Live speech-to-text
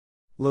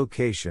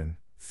Location,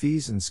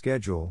 fees and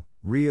schedule,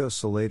 Rio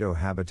Salado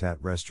Habitat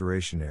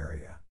Restoration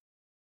Area.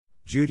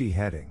 Judy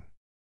Hedding.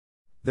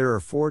 There are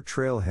 4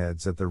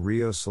 trailheads at the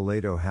Rio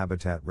Salado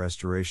Habitat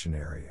Restoration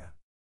Area.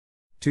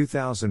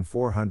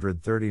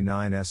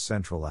 2439 S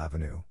Central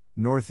Avenue,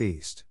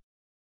 Northeast.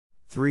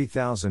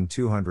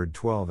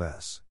 3212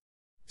 S.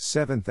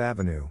 7th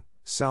Avenue,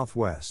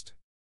 Southwest.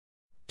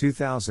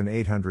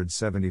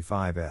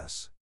 2875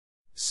 S.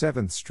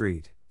 7th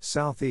Street,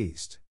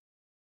 Southeast.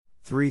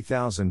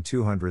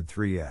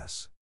 3203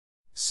 S.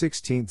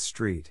 16th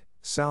Street,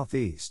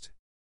 Southeast.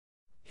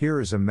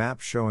 Here is a map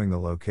showing the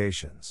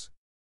locations.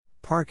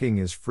 Parking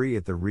is free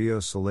at the Rio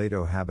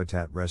Salado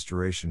Habitat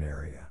Restoration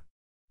Area.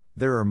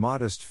 There are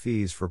modest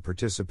fees for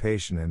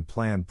participation in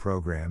planned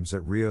programs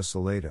at Rio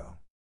Salado.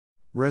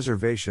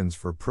 Reservations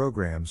for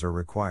programs are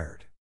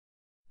required.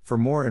 For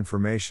more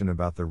information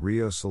about the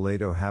Rio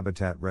Salado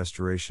Habitat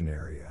Restoration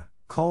Area,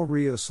 call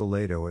Rio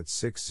Salado at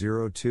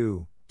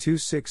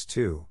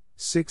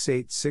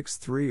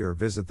 602-262-6863 or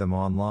visit them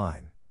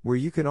online, where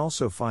you can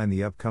also find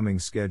the upcoming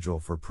schedule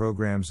for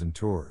programs and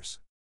tours.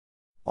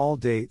 All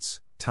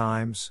dates,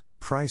 times,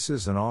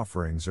 prices and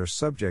offerings are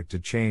subject to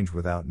change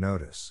without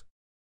notice.